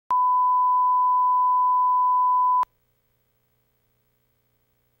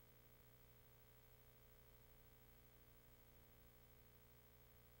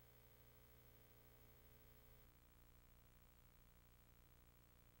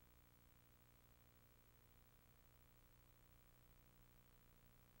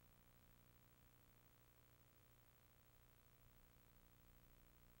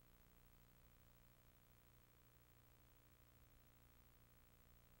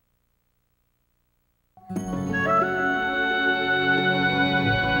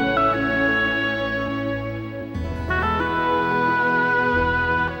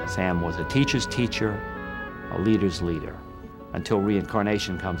teacher's teacher, a leader's leader. Until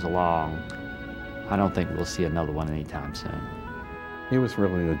reincarnation comes along, I don't think we'll see another one anytime soon. He was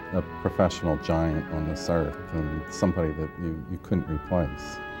really a professional giant on this earth and somebody that you couldn't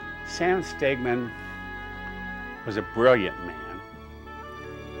replace. Sam Stegman was a brilliant man.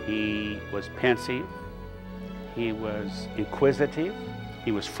 He was pensive, he was inquisitive,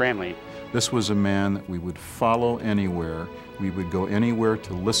 he was friendly. This was a man that we would follow anywhere. We would go anywhere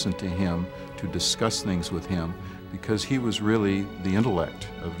to listen to him, to discuss things with him, because he was really the intellect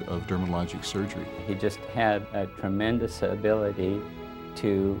of dermatologic surgery. He just had a tremendous ability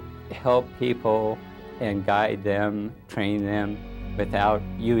to help people and guide them, train them, without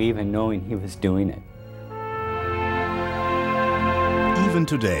you even knowing he was doing it. Even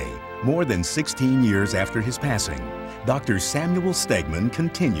today, more than 16 years after his passing, Dr. Samuel Stegman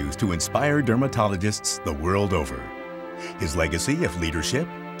continues to inspire dermatologists the world over. His legacy of leadership,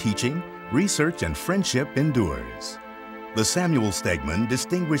 teaching, research, and friendship endures. The Samuel Stegman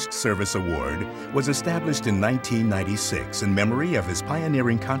Distinguished Service Award was established in 1996 in memory of his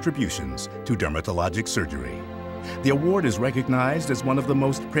pioneering contributions to dermatologic surgery. The award is recognized as one of the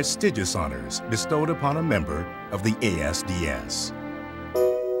most prestigious honors bestowed upon a member of the ASDS.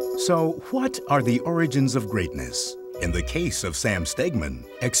 So, what are the origins of greatness? In the case of Sam Stegman,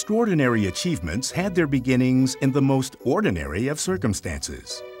 extraordinary achievements had their beginnings in the most ordinary of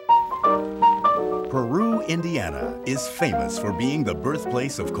circumstances. Peru, Indiana is famous for being the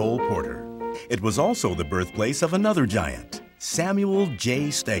birthplace of Cole Porter. It was also the birthplace of another giant. Samuel J.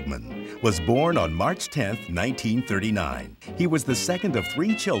 Stegman was born on March 10, 1939. He was the second of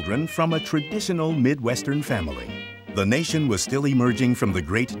 3 children from a traditional Midwestern family. The nation was still emerging from the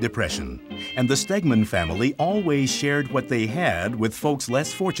Great Depression, and the Stegman family always shared what they had with folks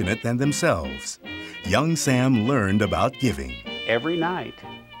less fortunate than themselves. Young Sam learned about giving. Every night,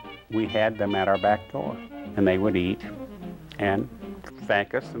 we had them at our back door, and they would eat and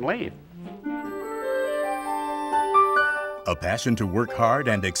thank us and leave. A passion to work hard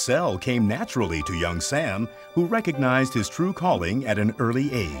and excel came naturally to young Sam, who recognized his true calling at an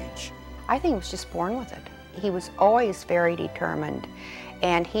early age. I think he was just born with it. He was always very determined,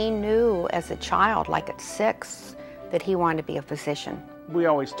 and he knew as a child, like at 6, that he wanted to be a physician. We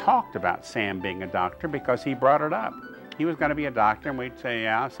always talked about Sam being a doctor because he brought it up. He was going to be a doctor, and we'd say,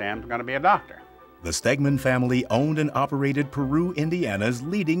 yeah, Sam's going to be a doctor. The Stegman family owned and operated Peru, Indiana's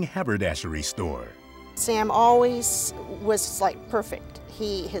leading haberdashery store. Sam always was like perfect.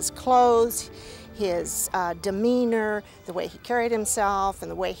 His clothes, his demeanor, the way he carried himself,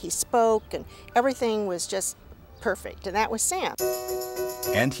 and the way he spoke, and everything was just perfect, and that was Sam.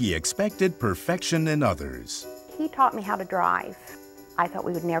 And he expected perfection in others. He taught me how to drive. I thought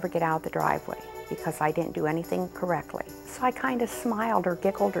we would never get out of the driveway because I didn't do anything correctly. So I kind of smiled or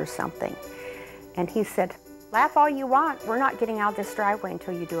giggled or something. And he said, laugh all you want, we're not getting out of this driveway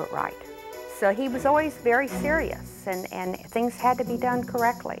until you do it right. So he was always very serious, and things had to be done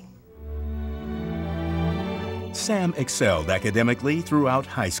correctly. Sam excelled academically throughout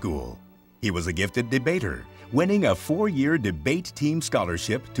high school. He was a gifted debater, winning a 4-year debate team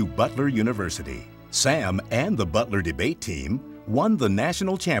scholarship to Butler University. Sam and the Butler debate team won the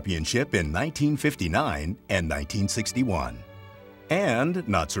national championship in 1959 and 1961. And,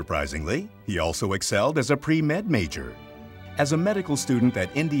 not surprisingly, he also excelled as a pre-med major. As a medical student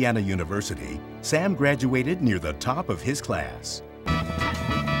at Indiana University, Sam graduated near the top of his class.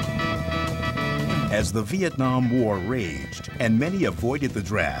 As the Vietnam War raged and many avoided the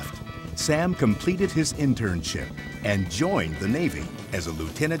draft, Sam completed his internship and joined the Navy as a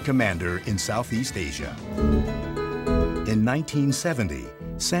lieutenant commander in Southeast Asia. In 1970,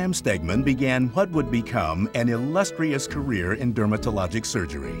 Sam Stegman began what would become an illustrious career in dermatologic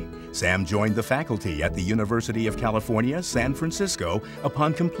surgery. Sam joined the faculty at the University of California, San Francisco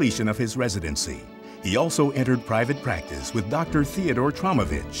upon completion of his residency. He also entered private practice with Dr. Theodore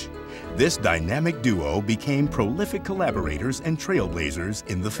Tromovich. This dynamic duo became prolific collaborators and trailblazers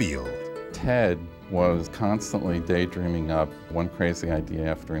in the field. Ted was constantly daydreaming up one crazy idea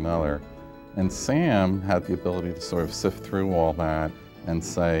after another, and Sam had the ability to sort of sift through all that and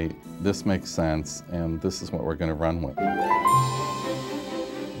say, this makes sense, and this is what we're going to run with.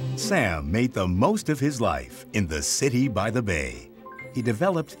 Sam made the most of his life in the city by the bay. He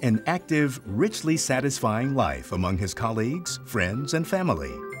developed an active, richly satisfying life among his colleagues, friends, and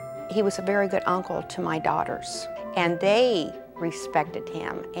family. He was a very good uncle to my daughters, and they respected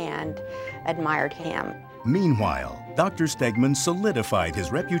him and admired him. Meanwhile, Dr. Stegman solidified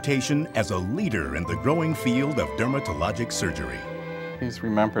his reputation as a leader in the growing field of dermatologic surgery. He's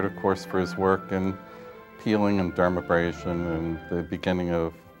remembered, of course, for his work in peeling and dermabrasion and the beginning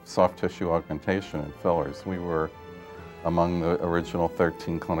of soft tissue augmentation and fillers. We were among the original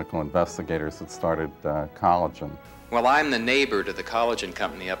 13 clinical investigators that started collagen. Well, I'm the neighbor to the collagen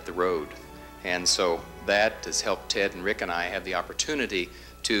company up the road, and so that has helped Ted and Rick and I have the opportunity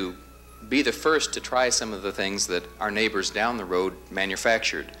to be the first to try some of the things that our neighbors down the road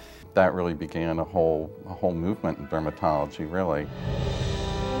manufactured. That really began a whole movement in dermatology, really.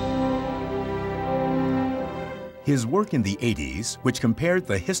 His work in the 80s, which compared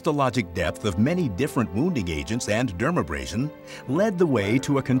the histologic depth of many different wounding agents and dermabrasion, led the way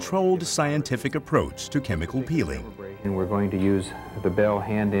to a controlled scientific approach to chemical peeling. And we're going to use the Bell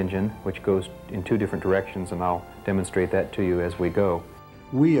hand engine, which goes in 2 different directions, and I'll demonstrate that to you as we go.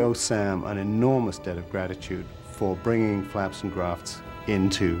 We owe Sam an enormous debt of gratitude for bringing flaps and grafts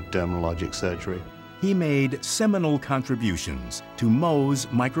into dermatologic surgery. He made seminal contributions to Mohs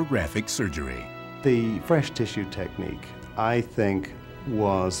micrographic surgery. The fresh tissue technique, I think,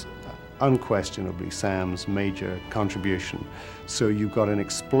 was unquestionably Sam's major contribution. So you've got an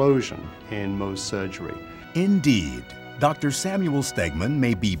explosion in Mohs surgery. Indeed, Dr. Samuel Stegman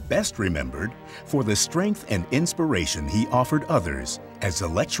may be best remembered for the strength and inspiration he offered others as a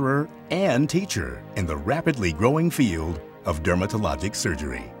lecturer and teacher in the rapidly growing field of dermatologic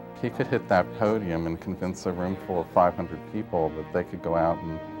surgery. He could hit that podium and convince a room full of 500 people that they could go out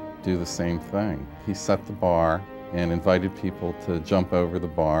and do the same thing. He set the bar and invited people to jump over the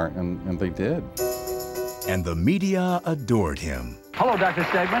bar, and they did. And the media adored him. Hello, Dr.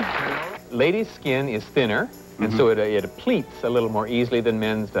 Stegman. Ladies' skin is thinner, and so it pleats a little more easily than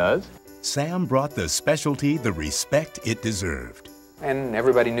men's does. Sam brought the specialty the respect it deserved. And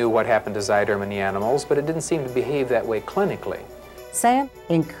everybody knew what happened to Zyderm in the animals, but it didn't seem to behave that way clinically. Sam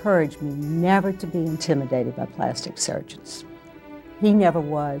encouraged me never to be intimidated by plastic surgeons. He never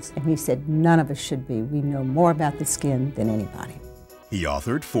was, and he said none of us should be. We know more about the skin than anybody. He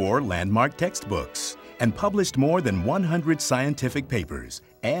authored 4 landmark textbooks and published more than 100 scientific papers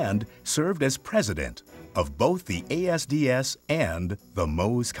and served as president of both the ASDS and the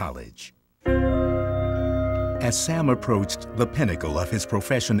Mohs College. As Sam approached the pinnacle of his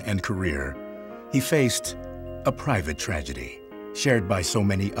profession and career, he faced a private tragedy shared by so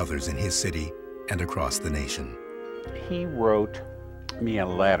many others in his city and across the nation. He wrote me a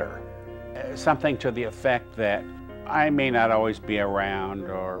letter, something to the effect that I may not always be around,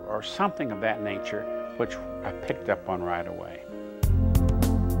 or something of that nature, which I picked up on right away.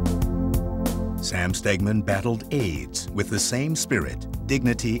 Sam Stegman battled AIDS with the same spirit,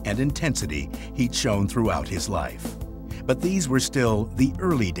 dignity, and intensity he'd shown throughout his life. But these were still the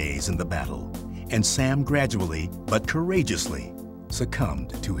early days in the battle, and Sam gradually, but courageously,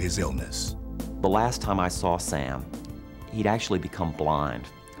 succumbed to his illness. The last time I saw Sam, he'd actually become blind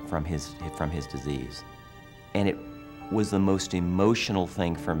from his disease. And it was the most emotional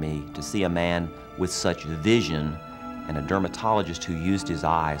thing for me to see a man with such vision and a dermatologist who used his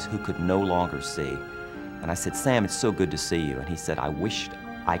eyes who could no longer see. And I said, Sam, it's so good to see you. And he said, I wished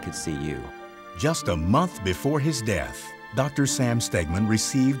I could see you. Just a month before his death, Dr. Sam Stegman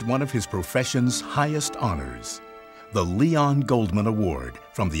received one of his profession's highest honors, the Leon Goldman Award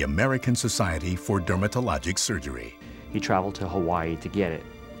from the American Society for Dermatologic Surgery. He traveled to Hawaii to get it,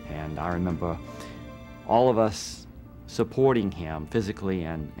 and I remember all of us supporting him physically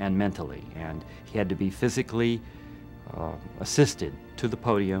and mentally, and he had to be physically assisted to the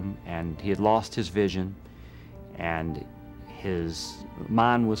podium, and he had lost his vision, and his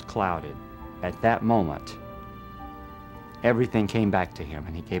mind was clouded. At that moment, everything came back to him,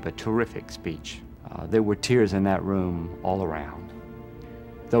 and he gave a terrific speech. There were tears in that room all around.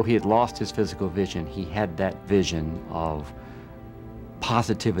 Though he had lost his physical vision, he had that vision of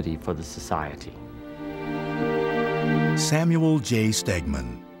positivity for the society. Samuel J.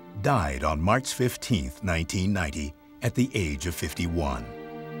 Stegman died on March 15, 1990, at the age of 51.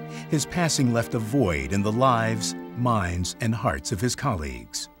 His passing left a void in the lives, minds, and hearts of his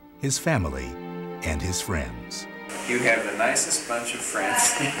colleagues, his family, and his friends. You have the nicest bunch of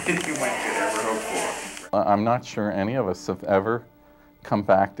friends anyone could ever hope for. I'm not sure any of us have ever come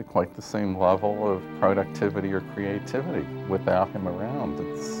back to quite the same level of productivity or creativity without him around.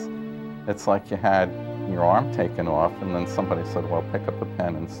 It's like you had your arm taken off and then somebody said, well, pick up a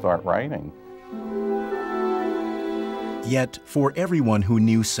pen and start writing. Yet, for everyone who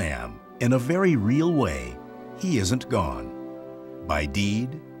knew Sam, in a very real way, he isn't gone. By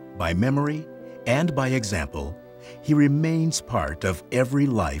deed, by memory, and by example, he remains part of every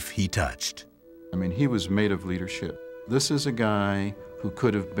life he touched. I mean, he was made of leadership. This is a guy who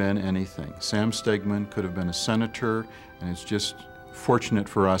could have been anything. Sam Stegman could have been a senator, and it's just fortunate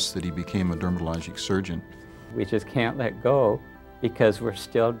for us that he became a dermatologic surgeon. We just can't let go because we're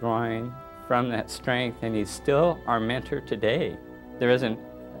still drawing from that strength, and he's still our mentor today. There isn't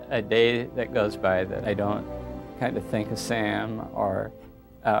a day that goes by that I don't kind of think of Sam or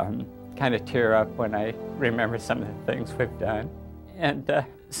kind of tear up when I remember some of the things we've done. And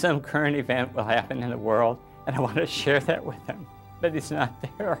some current event will happen in the world, and I want to share that with him, but he's not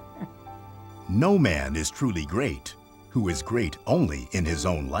there. No man is truly great who is great only in his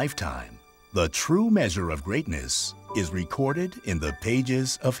own lifetime. The true measure of greatness is recorded in the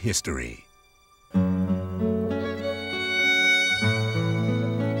pages of history.